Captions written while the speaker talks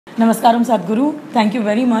Namaskaram Sadhguru. Thank you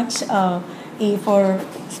very much, A, for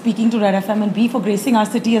speaking to Red FM and B, for gracing our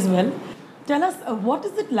city as well. Tell us, what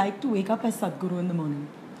is it like to wake up as Sadhguru in the morning?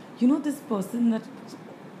 You know, this person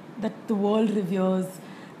that the world reveres,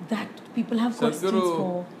 that people have questions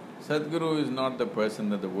for. Sadhguru is not the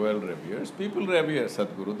person that the world reveres. People revere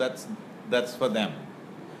Sadhguru, that's for them.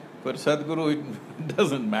 For Sadhguru, it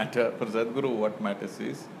doesn't matter. For Sadhguru, what matters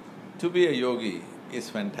is, to be a yogi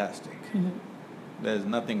is fantastic. There's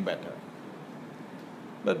nothing better.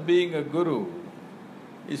 But being a guru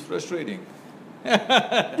is frustrating.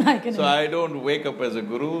 So I don't wake up as a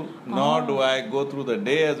guru, nor do I go through the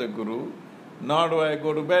day as a guru, nor do I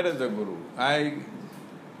go to bed as a guru. I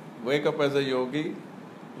wake up as a yogi,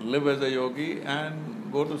 live as a yogi,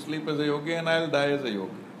 and go to sleep as a yogi, and I'll die as a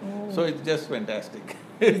yogi. So it's just fantastic.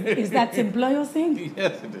 Is that simpler, you're saying?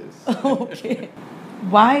 Yes, it is. Okay.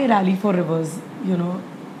 Why rally for rivers, you know?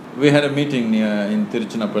 We had a meeting in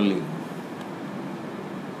Tiruchinappalli,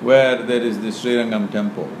 where there is this Srirangam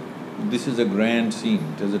temple. This is a grand scene.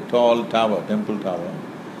 It is a tall tower, temple tower.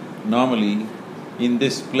 Normally, in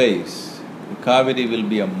this place, the Kaveri will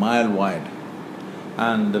be a mile wide,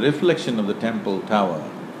 and the reflection of the temple tower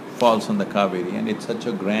falls on the Kaveri, and it's such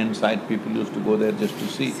a grand sight, people used to go there just to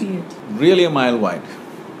see it. Really a mile wide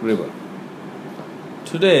river.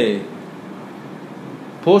 Today,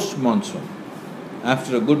 post-monsoon,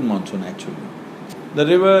 after a good monsoon actually, the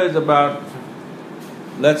river is about,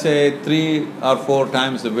 let's say, 3 or 4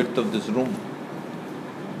 times the width of this room.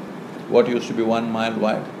 What used to be 1 mile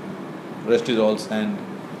wide, rest is all sand.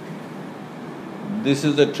 This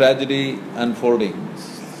is the tragedy unfolding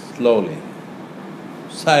slowly,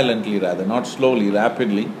 silently rather, not slowly,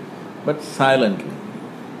 rapidly, but silently.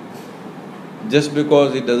 Just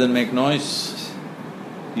because it doesn't make noise,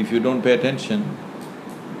 if you don't pay attention,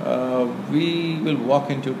 we will walk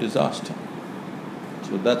into disaster.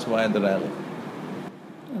 So that's why the rally.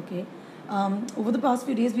 Okay. Over the past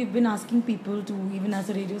few days, we've been asking people to, even as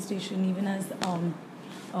a radio station, even as…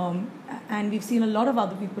 and we've seen a lot of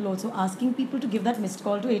other people also asking people to give that missed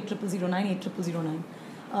call to 8009, 8009.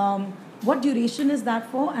 What duration is that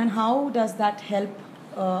for, and how does that help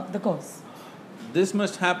the cause? This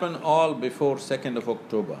must happen all before 2nd of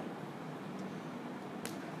October.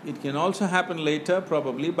 It can also happen later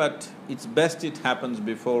probably, but it's best it happens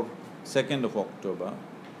before 2nd of October,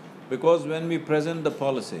 because when we present the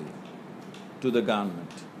policy to the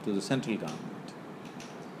government, to the central government,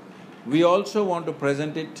 we also want to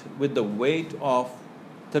present it with the weight of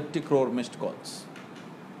 30 crore missed calls.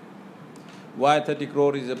 Why 30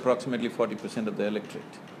 crore is approximately 40% of the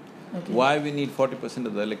electorate. Okay. Why we need 40%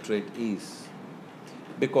 of the electorate is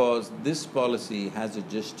because this policy has a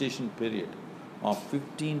gestation period of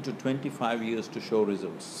 15 to 25 years to show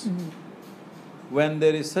results. When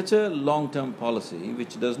there is such a long-term policy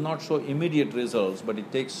which does not show immediate results but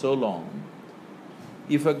it takes so long,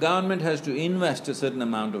 if a government has to invest a certain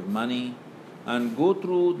amount of money and go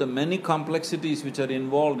through the many complexities which are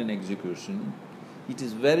involved in execution, it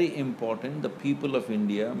is very important the people of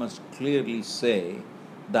India must clearly say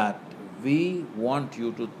that we want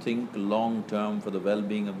you to think long-term for the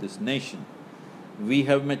well-being of this nation. We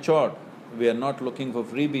have matured. We are not looking for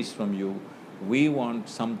freebies from you. We want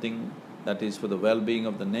something that is for the well-being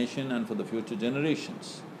of the nation and for the future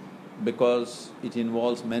generations, because it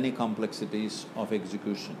involves many complexities of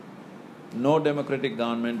execution. No democratic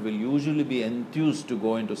government will usually be enthused to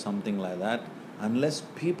go into something like that unless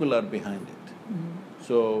people are behind it.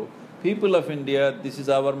 So, people of India, this is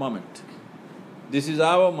our moment. This is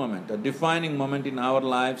our moment, a defining moment in our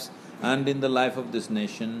lives and in the life of this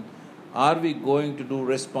nation. Are we going to do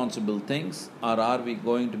responsible things, or are we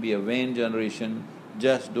going to be a vain generation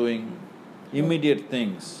just doing immediate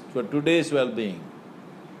things for today's well-being,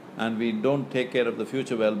 and we don't take care of the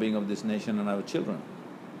future well-being of this nation and our children?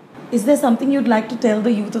 Is there something you'd like to tell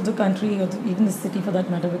the youth of the country, or even the city for that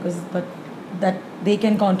matter, that they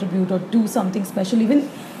can contribute or do something special, even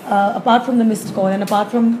apart from the missed call and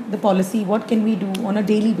apart from the policy, what can we do on a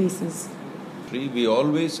daily basis? We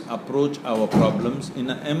always approach our problems in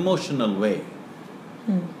an emotional way,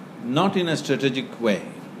 not in a strategic way.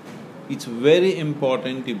 It's very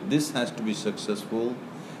important, if this has to be successful,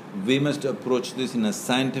 we must approach this in a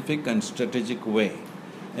scientific and strategic way.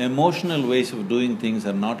 Emotional ways of doing things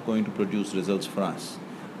are not going to produce results for us.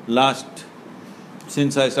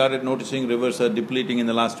 Since I started noticing rivers are depleting in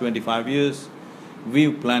the last 25 years,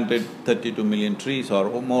 we've planted 32 million trees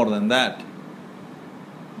or more than that.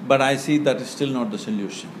 But I see that is still not the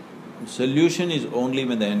solution. The solution is only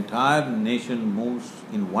when the entire nation moves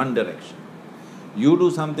in one direction. You do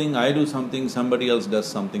something, I do something, somebody else does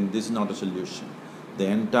something, this is not a solution. The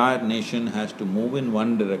entire nation has to move in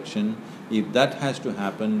one direction. If that has to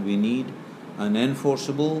happen, we need an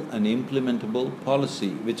enforceable and implementable policy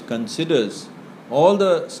which considers all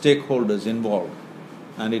the stakeholders involved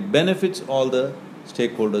and it benefits all the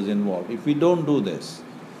stakeholders involved. If we don't do this,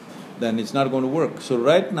 then it's not going to work. So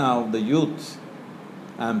right now, the youth,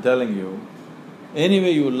 I'm telling you,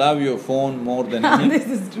 anyway you love your phone more than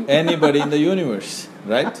anybody in the universe,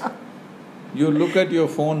 right? You look at your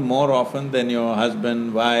phone more often than your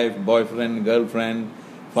husband, wife, boyfriend, girlfriend,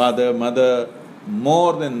 father, mother.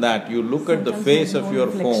 More than that, you look at the face of your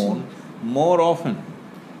phone more often.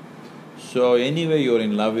 So anyway you're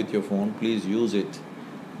in love with your phone, please use it.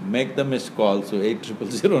 Make the missed call, so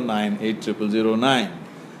 80009, 80009.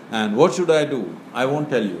 And what should I do? I won't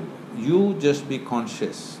tell you. You just be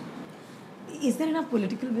conscious. Is there enough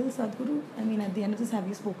political will, Sadhguru? I mean, at the end of this, have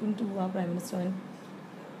you spoken to our Prime Minister and,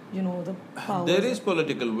 the powers? There is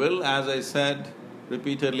political will. As I said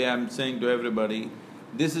repeatedly, I'm saying to everybody,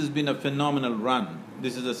 this has been a phenomenal run.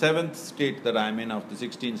 This is the 7th state that I'm in of the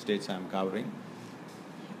 16 states I'm covering.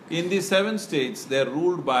 In these 7 states, they're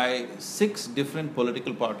ruled by 6 different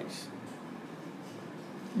political parties.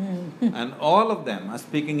 And all of them are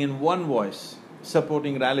speaking in one voice,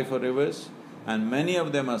 supporting Rally for Rivers, and many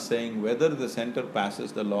of them are saying whether the center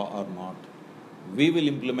passes the law or not, we will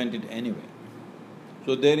implement it anyway.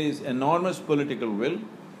 So there is enormous political will.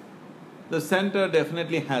 The center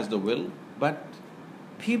definitely has the will, but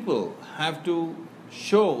people have to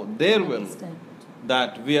show their will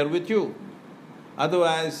that we are with you.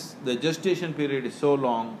 Otherwise, the gestation period is so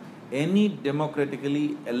long, any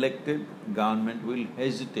democratically elected government will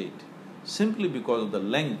hesitate simply because of the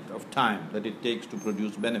length of time that it takes to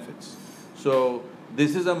produce benefits. So,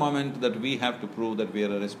 this is a moment that we have to prove that we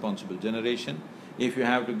are a responsible generation. If you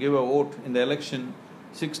have to give a vote in the election,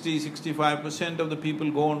 60–65% of the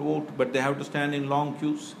people go and vote, but they have to stand in long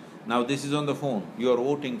queues. Now this is on the phone, you are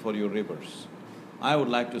voting for your rivers. I would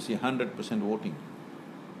like to see 100% voting.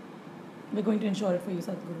 We're going to ensure it for you,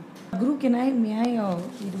 Sadhguru. Guru, may I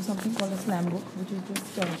do something called a slam book, which is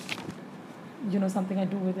just, something I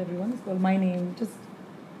do with everyone. It's called My Name, just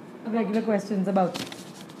regular questions about…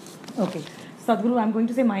 Okay. Sadhguru, I'm going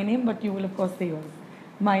to say my name, but you will of course say yours.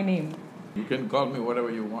 My name. You can call me whatever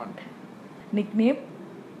you want. Nickname?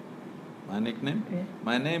 My nickname? Yeah.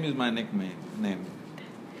 My name is my nickname.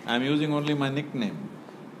 I'm using only my nickname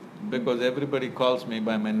because everybody calls me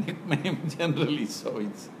by my nickname generally, so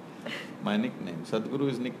it's my nickname. Sadhguru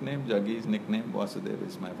is nickname, Jaggi is nickname, Vasudeva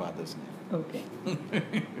is my father's name. Okay.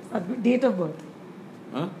 Sadhguru, date of birth?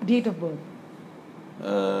 Huh? Date of birth?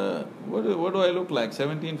 What do I look like?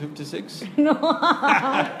 1756? No,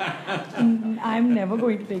 I'm never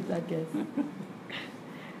going to take that guess.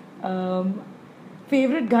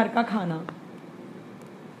 Favorite ghar ka khana?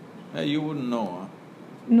 You wouldn't know, huh?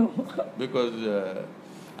 No. Because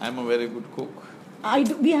I'm a very good cook.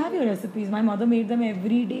 We have your recipes. My mother made them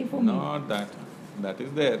every day for me. Not that. That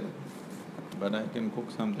is there. But I can cook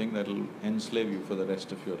something that will enslave you for the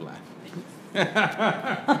rest of your life.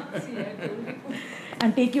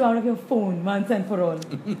 And take you out of your phone once and for all.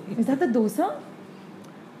 Is that the dosa?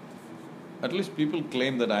 At least people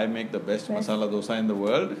claim that I make the best masala dosa in the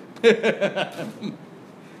world.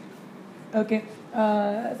 Okay.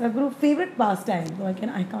 Sadhguru, favorite pastime? So I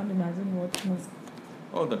can't imagine what most…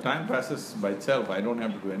 Oh, the time passes by itself. I don't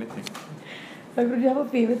have to do anything. Sadhguru, do you have a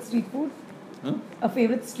favorite street food? Huh? A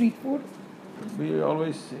favorite street food? We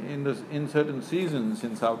always, in certain seasons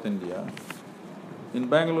in South India, in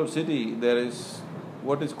Bangalore city, there is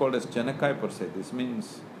what is called as Chanakai per se. This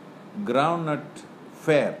means groundnut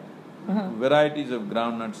fair, varieties of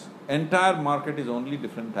groundnuts. Entire market is only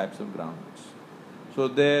different types of groundnuts. So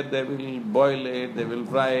there they will boil it, they will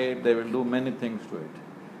fry it, they will do many things to it.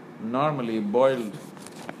 Normally boiled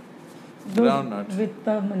groundnuts… With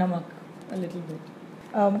namak, a little bit.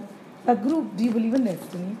 Sadhguru, do you believe in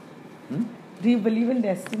destiny? Do you believe in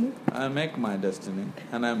destiny? I make my destiny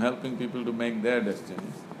and I'm helping people to make their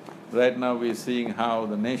destiny. Right now we're seeing how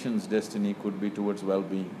the nation's destiny could be towards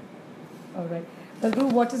well-being. Alright.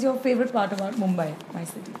 Sadhguru, what is your favorite part about Mumbai, my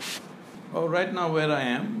city? Oh, right now where I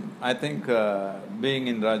am, I think being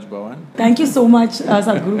in Raj Bhavan. Thank you so much,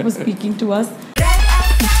 Sadhguru, for speaking to us.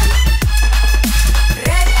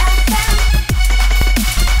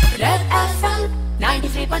 Red FM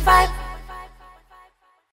 93.5